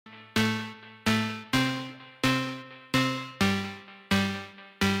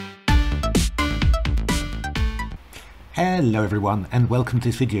Hello everyone and welcome to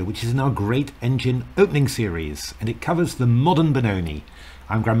this video, which is in our Great Engine opening series, and it covers the Modern Benoni.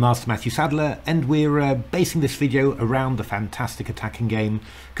 I'm Grandmaster Matthew Sadler, and we're basing this video around the fantastic attacking game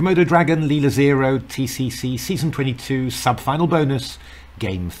Komodo Dragon Leela 0 TCEC Season 22 SubFinal bonus,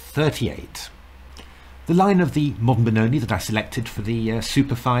 Game 38. The line of the Modern Benoni that I selected for the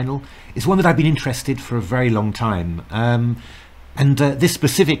SuperFinal is one that I've been interested for a very long time, and this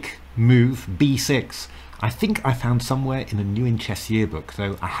specific move, b6, I think I found somewhere in a New in Chess yearbook,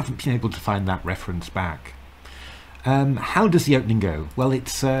 though I haven't been able to find that reference back. How does the opening go? Well,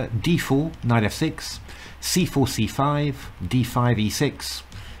 it's d4, knight f6, c4, c5, d5, e6,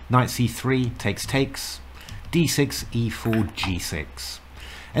 knight c3, takes, d6, e4, g6.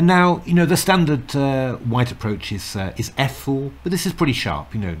 And now, you know, the standard white approach is f4, but this is pretty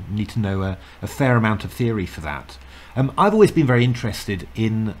sharp. You need to know a fair amount of theory for that. I've always been very interested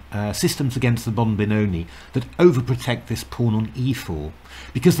in systems against the Modern Benoni that overprotect this pawn on e4,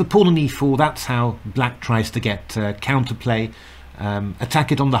 because the pawn on e4, that's how black tries to get counterplay,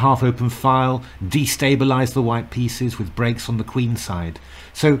 attack it on the half-open file, destabilize the white pieces with breaks on the queen side.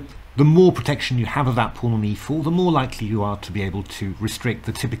 So the more protection you have of that pawn on e4, the more likely you are to be able to restrict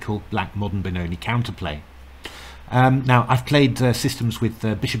the typical black Modern Benoni counterplay. Now, I've played systems with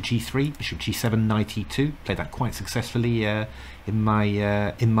bishop g3, bishop g7, knight e2. Played that quite successfully in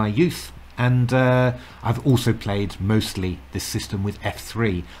my youth, and I've also played mostly this system with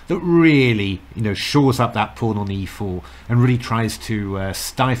f3 that really, shores up that pawn on e4 and really tries to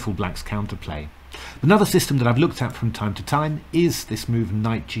stifle black's counterplay. Another system that I've looked at from time to time is this move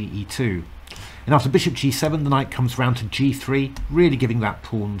knight ge2. And after bishop g7, the knight comes round to g3, really giving that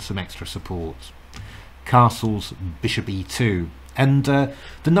pawn some extra support. Castles, bishop e2, and the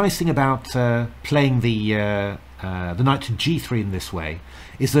nice thing about playing the knight to g3 in this way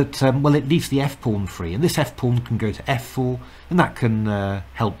is that well, it leaves the f pawn free, and this f pawn can go to f4, and that can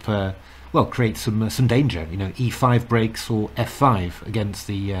help well, create some danger. E5 breaks or f5 against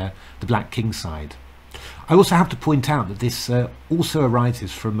the black king side. I also have to point out that this also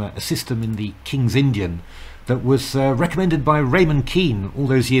arises from a system in the King's Indian that was recommended by Raymond Keane all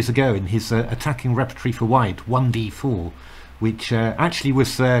those years ago in his attacking repertory for white, 1d4, which actually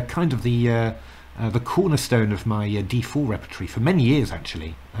was kind of the cornerstone of my d4 repertory for many years,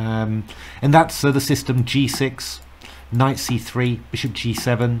 actually. And that's the system g6, knight c3, bishop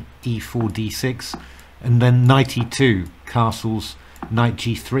g7, e4, d6, and then knight e2, castles, knight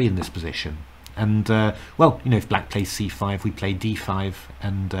g3 in this position. And well, if black plays c5, we play d5,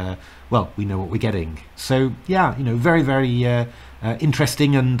 and well, we know what we're getting. So yeah, very, very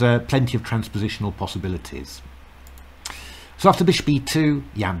interesting, and plenty of transpositional possibilities. So after bishop e2,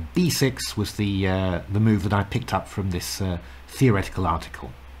 yeah, b6 was the move that I picked up from this theoretical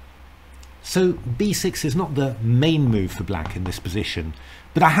article. So b6 is not the main move for black in this position,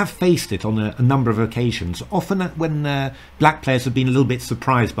 but I have faced it on a number of occasions, often when black players have been a little bit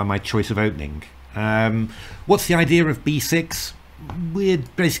surprised by my choice of opening. What's the idea of b6? We're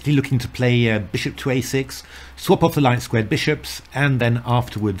basically looking to play bishop to a6, swap off the light squared bishops, and then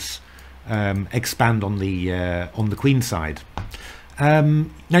afterwards expand on the queen side.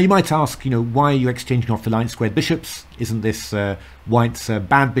 Now you might ask, why are you exchanging off the light squared bishops? Isn't this white's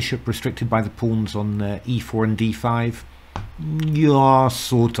bad bishop restricted by the pawns on e4 and d5? Yeah,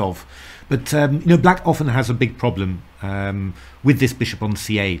 sort of. But black often has a big problem with this bishop on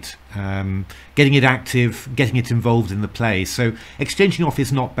c8, getting it active, getting it involved in the play. So exchanging off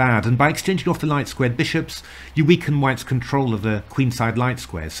is not bad, and by exchanging off the light squared bishops, you weaken white's control of the queenside light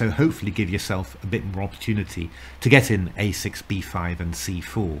squares, so hopefully give yourself a bit more opportunity to get in a6, b5 and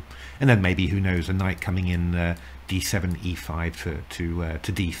c4, and then maybe, who knows, a knight coming in d7, e5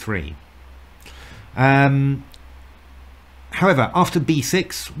 to d3. However, after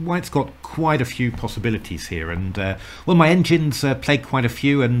b6, white's got quite a few possibilities here, and well, my engines played quite a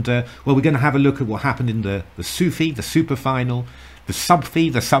few, and well, we're going to have a look at what happened in the SuFi, the SuperFinal, the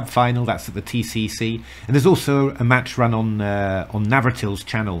SubFi, the SubFinal, that's at the TCEC, and there's also a match run on Navratil's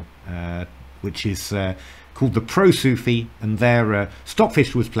channel, which is called the Pro-SubFi, and there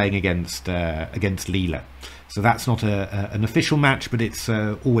Stockfish was playing against Leela. So that's not an official match, but it's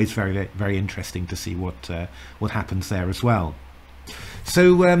always very, very interesting to see what happens there as well.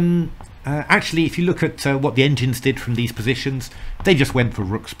 So actually, if you look at what the engines did from these positions, they just went for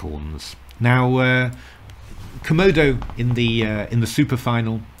rook's pawns. Now, Komodo in the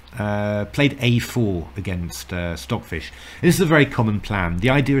SuperFinal played a4 against Stockfish. This is a very common plan. The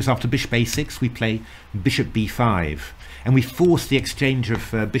idea is after bishop a6, we play bishop b5, and we force the exchange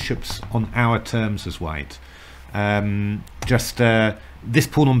of bishops on our terms as white. This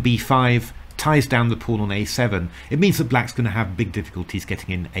pawn on b5 ties down the pawn on a7, it means that black's going to have big difficulties getting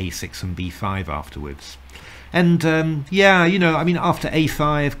in a6 and b5 afterwards. And yeah, you know, I mean, after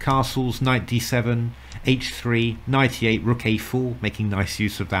a5, castles, knight d7, h3, knight e8, rook a4, making nice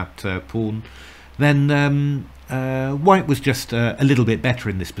use of that pawn, then white was just a little bit better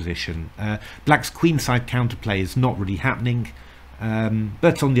in this position. Black's queenside counterplay is not really happening,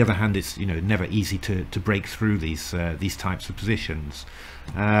 but on the other hand, it's, you know, never easy to break through these types of positions.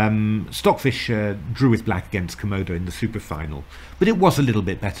 Stockfish drew with black against Komodo in the SuperFinal, but it was a little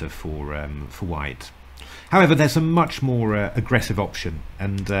bit better for white. However, there's a much more aggressive option,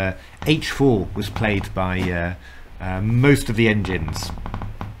 and h4 was played by most of the engines.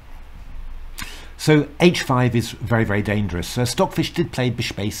 So h5 is very, very dangerous. Stockfish did play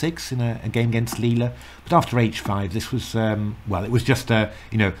bishop a6 in a game against Leela, but after h5, this was well, it was just a,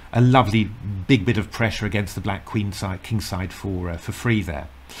 you know, a lovely big bit of pressure against the black queenside, kingside for free there.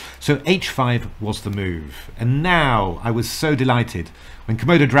 So h5 was the move, and now I was so delighted when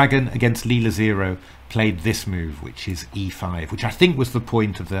Komodo Dragon against Leela 0 played this move, which is e5, which I think was the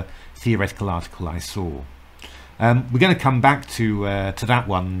point of the theoretical article I saw. We're going to come back to that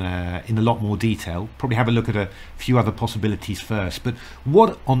one in a lot more detail, probably have a look at a few other possibilities first. But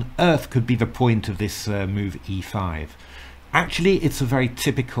what on earth could be the point of this move e5? Actually, it's a very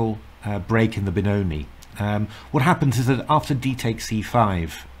typical break in the Benoni. What happens is that after d takes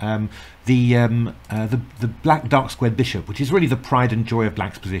e5, the black dark squared bishop, which is really the pride and joy of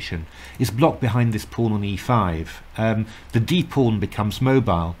black's position, is blocked behind this pawn on e5. The d pawn becomes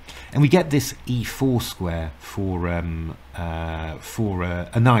mobile, and we get this e4 square for a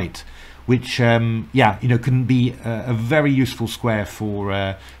knight, which yeah, you know, can be a very useful square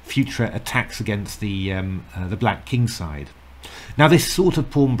for future attacks against the black kingside. Now, this sort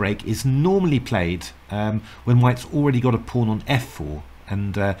of pawn break is normally played when white's already got a pawn on f4,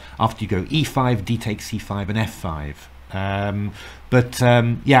 and after you go e5, d takes c5, and f5. But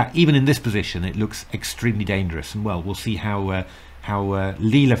yeah, even in this position, it looks extremely dangerous, and well, we'll see how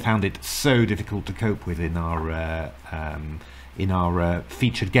Leela found it so difficult to cope with in our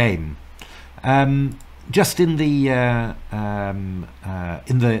featured game. Just in the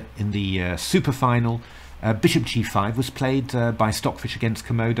SuperFinal, bishop g5 was played by Stockfish against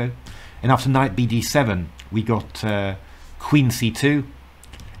Komodo, and after knight bd7 we got queen c2,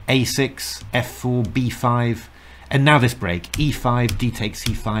 a6, f4, b5, and now this break e5, d takes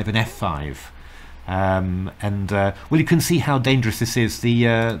c5, and f5. Well, you can see how dangerous this is.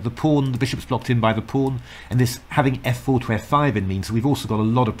 The pawn, the bishop's blocked in by the pawn, and this having f4 to f5 in means we've also got a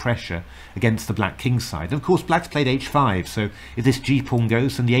lot of pressure against the black kingside. And of course, black's played h5, so if this g pawn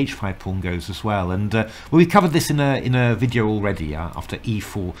goes, then the h5 pawn goes as well. And well, we've covered this in a video already after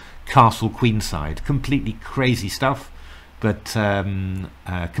e4 castle queenside. Completely crazy stuff, but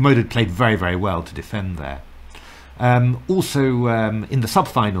Komodo played very, very well to defend there. Also in the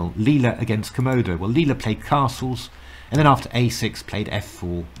sub-final, Leela against Komodo. Well, Leela played castles, and then after a6 played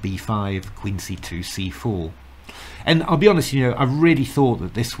f4, b5, queen c2, c4. And I'll be honest, you know, I really thought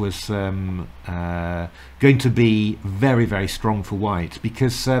that this was going to be very, very strong for white,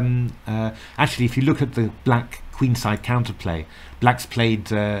 because actually, if you look at the black queenside counterplay, black's played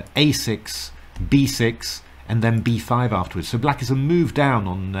a6, b6, and then b5 afterwards. So black is a move down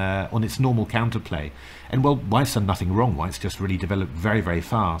on its normal counterplay. And well, white's done nothing wrong. White's just really developed very, very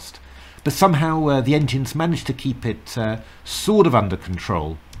fast. But somehow the engines managed to keep it sort of under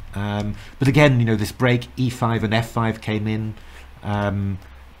control. But again, you know, this break, e5 and f5 came in.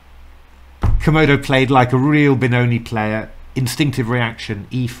 Komodo played like a real Benoni player. Instinctive reaction,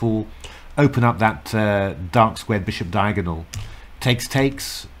 e4, open up that dark squared bishop diagonal. Takes,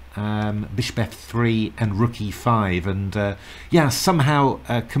 bishop f3 and rook e5, and yeah, somehow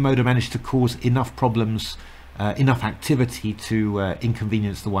Komodo managed to cause enough problems, enough activity to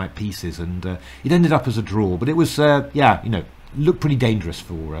inconvenience the white pieces, and it ended up as a draw. But it was yeah, you know, looked pretty dangerous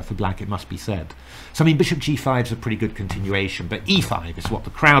for black, it must be said. So I mean, bishop g5 is a pretty good continuation, but e5 is what the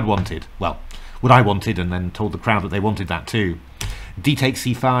crowd wanted. Well, what I wanted, and then told the crowd that they wanted that too. D takes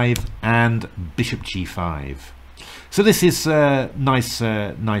c5 and bishop g5. So this is nice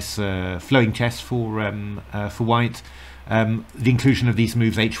flowing chess for white. The inclusion of these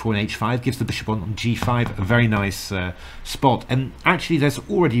moves h4 and h5 gives the bishop on g5 a very nice spot. And actually, there's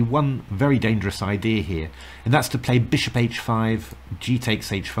already one very dangerous idea here, and that's to play bishop h5, g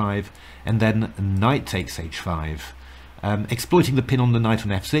takes h5, and then knight takes h5. Exploiting the pin on the knight on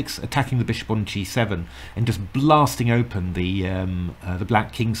f6, attacking the bishop on g7, and just blasting open the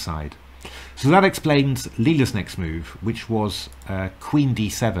black kingside. So that explains Leela's next move, which was queen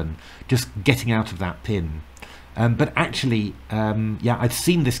d7, just getting out of that pin. But actually, yeah, I'd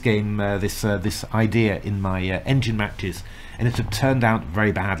seen this game, this idea in my engine matches, and it had turned out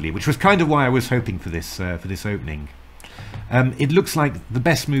very badly, which was kind of why I was hoping for this opening. It looks like the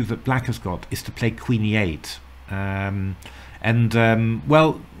best move that Black has got is to play Queen E8,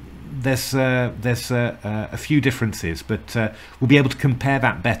 well, there's a few differences, but we'll be able to compare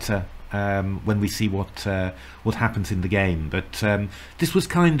that better when we see what happens in the game. But this was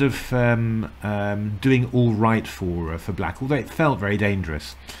kind of doing all right for Black, although it felt very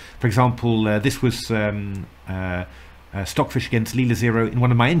dangerous. For example, this was Stockfish against Leela 0 in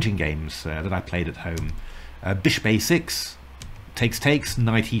one of my engine games that I played at home. Bishop A6, takes,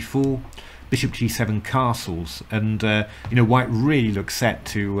 knight E4, Bishop G7 castles, and you know, White really looks set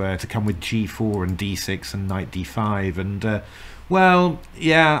to come with G4 and D6 and knight D5, and well,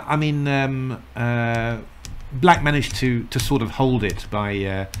 yeah, I mean, Black managed to sort of hold it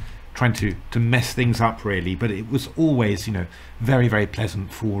by trying to mess things up really, but it was always, you know, very, very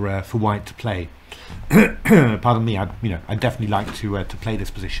pleasant for White to play. Pardon me, I definitely like to play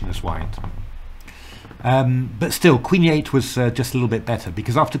this position as White. But still, Queen E8 was just a little bit better,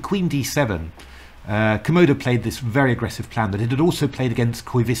 because after Queen D7, Komodo played this very aggressive plan that it had also played against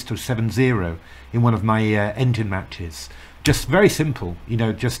Koivisto 7-0 in one of my engine matches. Just very simple, you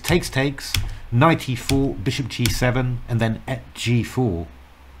know, just takes, knight E4, Bishop G7, and then at G4.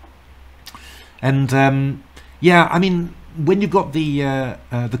 And yeah, I mean, when you've got the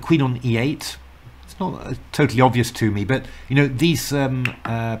Queen on E8, it's not totally obvious to me, but you know, these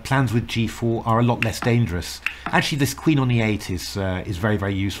plans with G4 are a lot less dangerous. Actually, this Queen on E8 is very,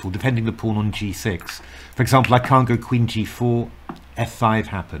 very useful, defending the pawn on G6. For example, I can't go Queen G4, F5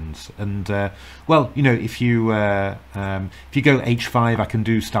 happens, and well, you know, if you go H5, I can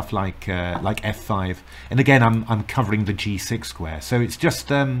do stuff like F5, and again, I'm covering the G6 square. So it's just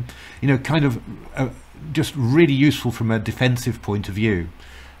you know, kind of just really useful from a defensive point of view.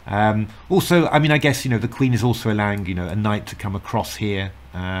 Also, I mean, I guess, you know, the Queen is also allowing, you know, a knight to come across here,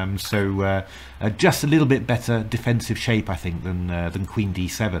 so just a little bit better defensive shape, I think, than Queen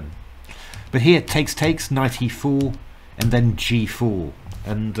D7. But here, takes, knight E4, and then G4,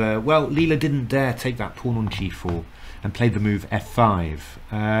 and well, Leela didn't dare take that pawn on G4 and played the move F5.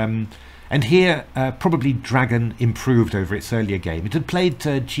 And here, probably Dragon improved over its earlier game. It had played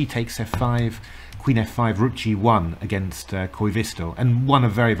G takes F5, Queen F5, Rook G1 against Koivisto, and won a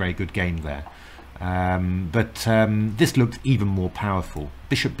very, very good game there. But this looked even more powerful.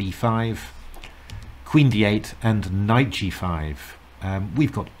 Bishop B5, Queen D8, and Knight G5.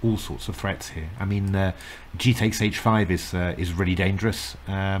 We've got all sorts of threats here. I mean, G takes H5 is really dangerous,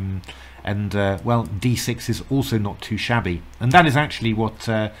 and well, D6 is also not too shabby. And that is actually what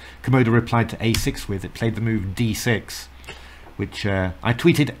Komodo replied to A6 with. It played the move D6. Which I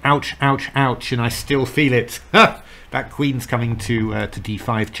tweeted, ouch, ouch, ouch, and I still feel it. That Queen's coming to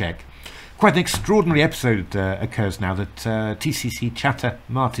D5 check. Quite an extraordinary episode occurs now that TCEC chatter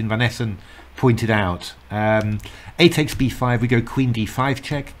Martin Van Essen pointed out. A takes B5, we go Queen D5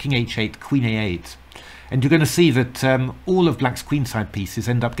 check, King H8, Queen A8. And you're going to see that all of Black's queenside pieces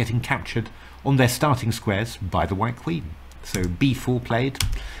end up getting captured on their starting squares by the White Queen. So B4 played,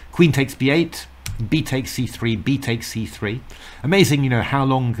 Queen takes B8, B takes C3, B takes C3. Amazing, you know, how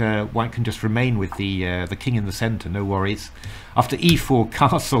long White can just remain with the king in the center, no worries. After E4,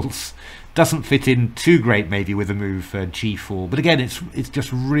 castles doesn't fit in too great, maybe, with the move G4. But again, it's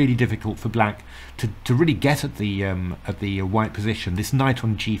just really difficult for Black to really get at the White position. This knight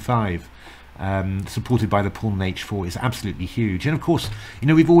on G5, supported by the pawn on H4, is absolutely huge. And of course, you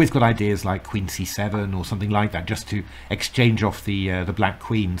know, we've always got ideas like Queen C7 or something like that, just to exchange off the Black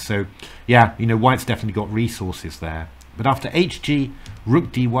Queen. So yeah, you know, White's definitely got resources there. But after HG,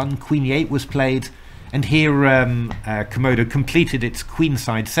 Rook D1, Queen E8 was played, and here Komodo completed its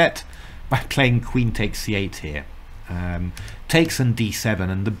queenside set by playing Queen takes C8 here. Takes and D7,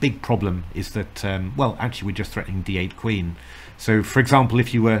 and the big problem is that well, actually we're just threatening D8 Queen. So for example,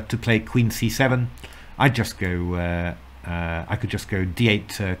 if you were to play Queen C7, I'd just go I could just go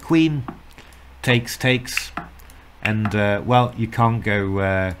D8 Queen, takes, and well, you can't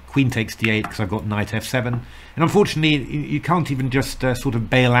go Queen takes D8 because I've got Knight F7, and unfortunately you can't even just sort of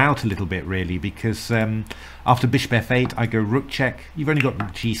bail out a little bit really, because after Bishop F8 I go Rook check, you've only got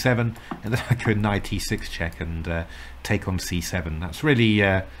G7, and then I go Knight E6 check and take on C7. That's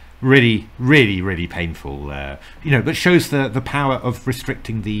really really painful, you know, but shows the power of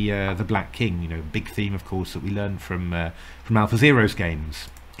restricting the Black King. You know, big theme of course that we learned from AlphaZero's games.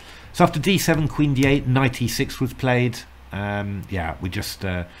 So after D7, Queen D8, Knight E6 was played. Yeah, we're just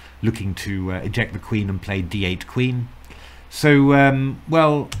looking to eject the Queen and play D8 Queen. So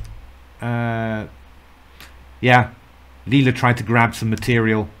well, yeah, Leela tried to grab some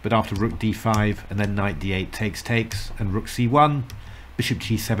material, but after rook d5 and then knight d8 takes and rook c1, bishop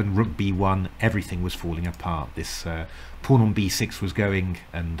g7, rook b1, everything was falling apart. This pawn on b6 was going,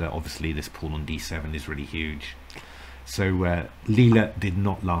 and obviously this pawn on d7 is really huge. So Leela did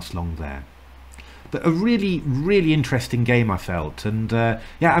not last long there. But a really interesting game, I felt. And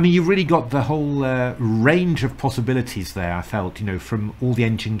yeah, I mean, you really got the whole range of possibilities there, I felt, you know, from all the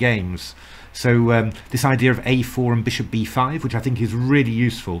engine games. So this idea of a4 and bishop b5, which I think is really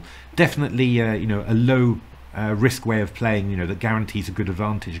useful. Definitely, you know, a low risk way of playing, you know, that guarantees a good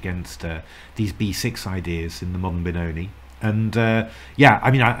advantage against these b6 ideas in the modern Benoni. And yeah,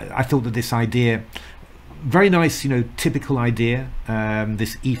 I mean, I thought that this idea, very nice, you know, typical idea,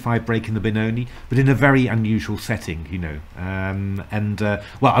 this e5 break in the Benoni, but in a very unusual setting, you know.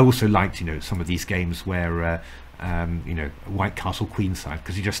 Well, I also liked, you know, some of these games where you know, white castle queenside,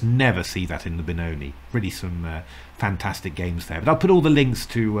 because you just never see that in the Benoni. Really some fantastic games there. But I'll put all the links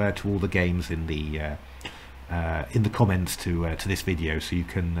to all the games in the comments to this video, so you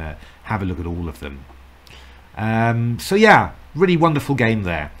can have a look at all of them. So yeah, really wonderful game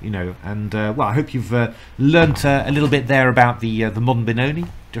there, you know, and well, I hope you've learnt a little bit there about the modern Benoni.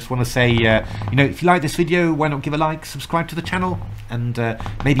 Just want to say, you know, if you like this video, why not give a like, subscribe to the channel, and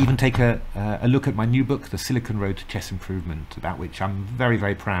maybe even take a look at my new book, The Silicon Road to Chess Improvement, about which I'm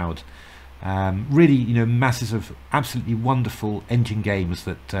very proud. Really, you know, masses of absolutely wonderful engine games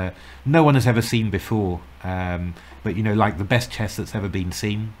that no one has ever seen before, but, you know, like the best chess that's ever been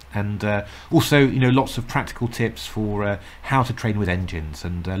seen. And also, you know, lots of practical tips for how to train with engines,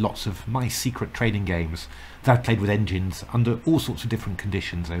 and lots of my secret training games that I've played with engines under all sorts of different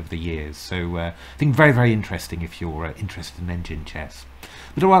conditions over the years. So I think very interesting if you're interested in engine chess.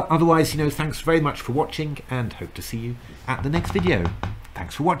 But otherwise, you know, thanks very much for watching, and hope to see you at the next video.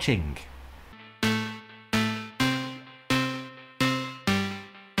 Thanks for watching.